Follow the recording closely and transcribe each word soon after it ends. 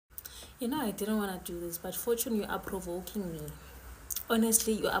I didn't want to do this, but Fortune, you are provoking me.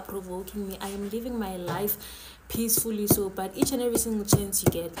 Honestly, you are provoking me. I am living my life peacefully, but each and every single chance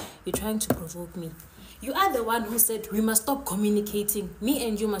you get, you're trying to provoke me. You are the one who said we must stop communicating. Me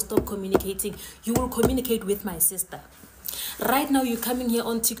and you must stop communicating. You will communicate with my sister. Right now, you're coming here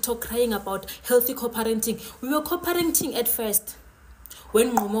on TikTok crying about healthy co-parenting. We were co-parenting at first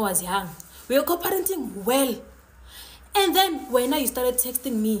when Momo was young. We were co-parenting well. And then when you started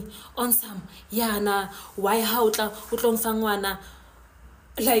texting me on some, why how utlong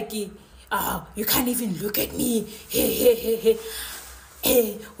like you can't even look at me. Hey,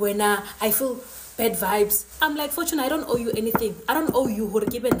 when I feel bad vibes. I'm like, Fortune, I don't owe you anything. I don't owe you who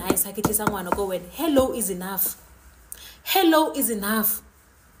give a nice go when hello is enough. Hello is enough.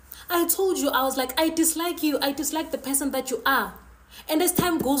 I told you, I was like, I dislike you. I dislike the person that you are. And as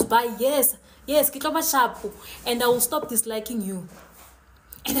time goes by, yes, and I will stop disliking you.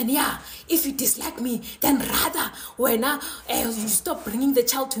 And then, if you dislike me, then rather, when you stop bringing the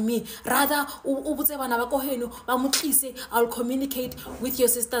child to me, rather, I'll communicate with your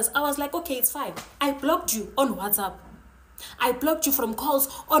sisters. I was like, okay, it's fine. I blocked you on WhatsApp. I blocked you from calls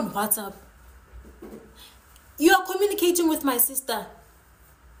on WhatsApp. You are communicating with my sister.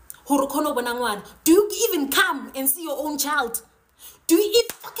 Do you even come and see your own child? Do you even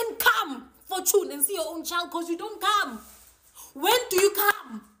fucking come, Fortune, and see your own child? Because you don't come. When do you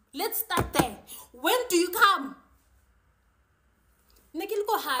come? Let's start there. When do you come? Nekil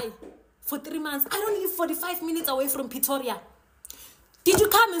go high for 3 months. I don't live 45 minutes away from Pretoria. Did you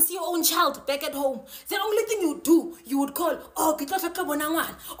come and see your own child back at home? The only thing you do, you would call, that's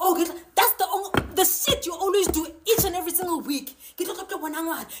the shit you always do each and every single week.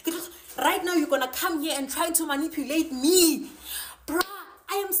 Right now you're gonna come here and try to manipulate me. Bruh,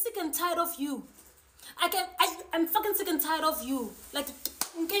 I am sick and tired of you. I'm fucking sick and tired of you. Like,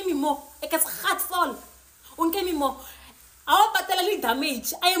 unkeme me more. Like, it's heartful. Unkeme me more.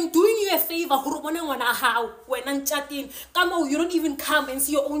 Damage. I am doing you a favor. When I'm chatting, you don't even come and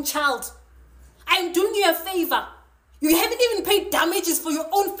see your own child. I am doing you a favor. You haven't even paid damages for your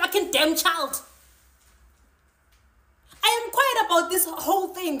own fucking damn child. I am quiet about this whole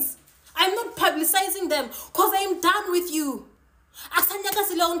things. I'm not publicizing them because I am done with you.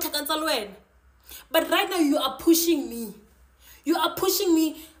 But right now you are pushing me. You are pushing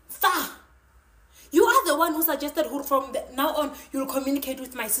me far. You are the one who suggested from now on you'll communicate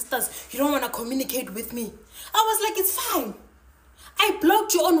with my sisters. You don't want to communicate with me. I was like, it's fine. I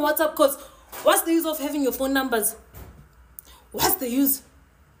blocked you on WhatsApp because what's the use of having your phone numbers? What's the use?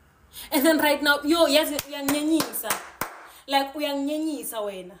 And then right now, yes, we are nyenyisa. Like, we are nyenyisa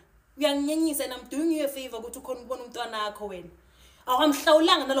wena. We are nyenyisa, and I'm doing you a favor. Go to konbona umntwana akho wena.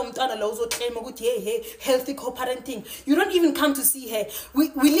 Awamhlawulanga nalo mntwana lo uzoclaim ukuthi hey, healthy co-parenting. You don't even come to see her. We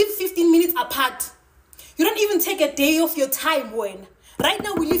live 15 minutes apart. You don't even take a day of your time when. Right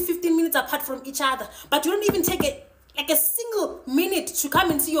now we live 15 minutes apart from each other. But you don't even take a single minute to come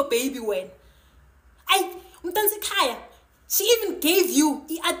and see your baby when. She even gave you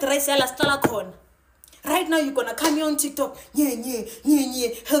the address yala. Right now you're gonna come here on TikTok.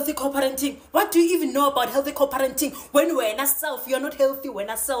 Healthy co-parenting. What do you even know about healthy co-parenting? When we're not self, you're not healthy, we're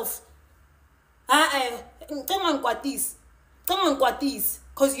not self. Come on, this.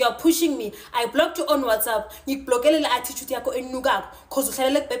 Because you are pushing me. I blocked you on WhatsApp. You block a little attitude yako enugako. Because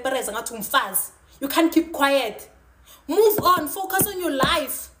you can't keep quiet. Move on, focus on your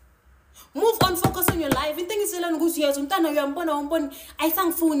life. Move on, focus on your life.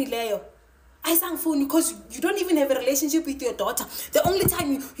 I sang phone because you don't even have a relationship with your daughter. The only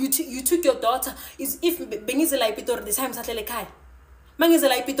time you took your daughter is if Bengizela Pitor the time Satlele Kai.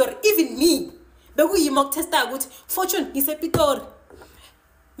 Mangizela Pitor, even me. Begu yimok testa good Fortune is a Pitor.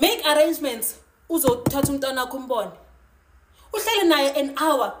 Make arrangements. Uzo tatumtana kumbon. Uhlele naye an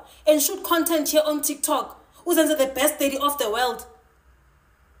hour and shoot content here on TikTok. Uzanza the best lady of the world.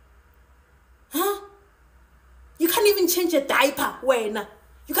 Huh? You can't even change a diaper when.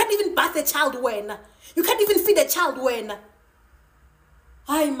 You can't even bath a child when. You can't even feed a child when.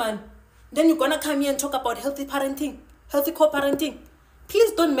 Hi man. Then you're gonna come here and talk about healthy parenting, healthy co-parenting.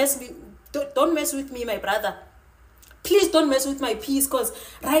 Please don't mess with me, my brother. Please don't mess with my peace, because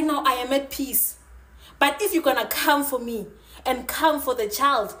right now I am at peace. But if you're gonna come for me and come for the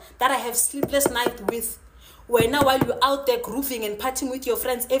child that I have sleepless night with, now while you're out there grooving and partying with your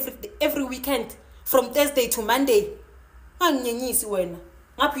friends every weekend from Thursday to Monday,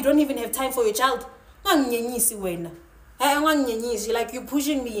 you don't even have time for your child. Like, you're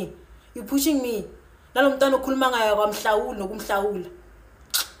pushing me. You're pushing me.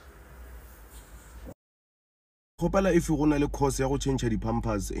 Khopela if go na le course ya go change di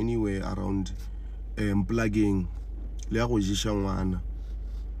pampers anywhere around plugging le ya go jisha ngwana.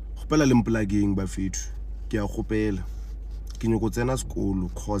 Khopela le plugging ba fethu. Ke a khopela. Ke nyoko tsena sekolo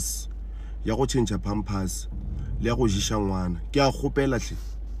course ya go change pampers le ya go jisha ngwana. Ke a khopela hle.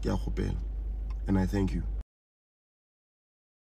 Ke a khopela. And I thank you.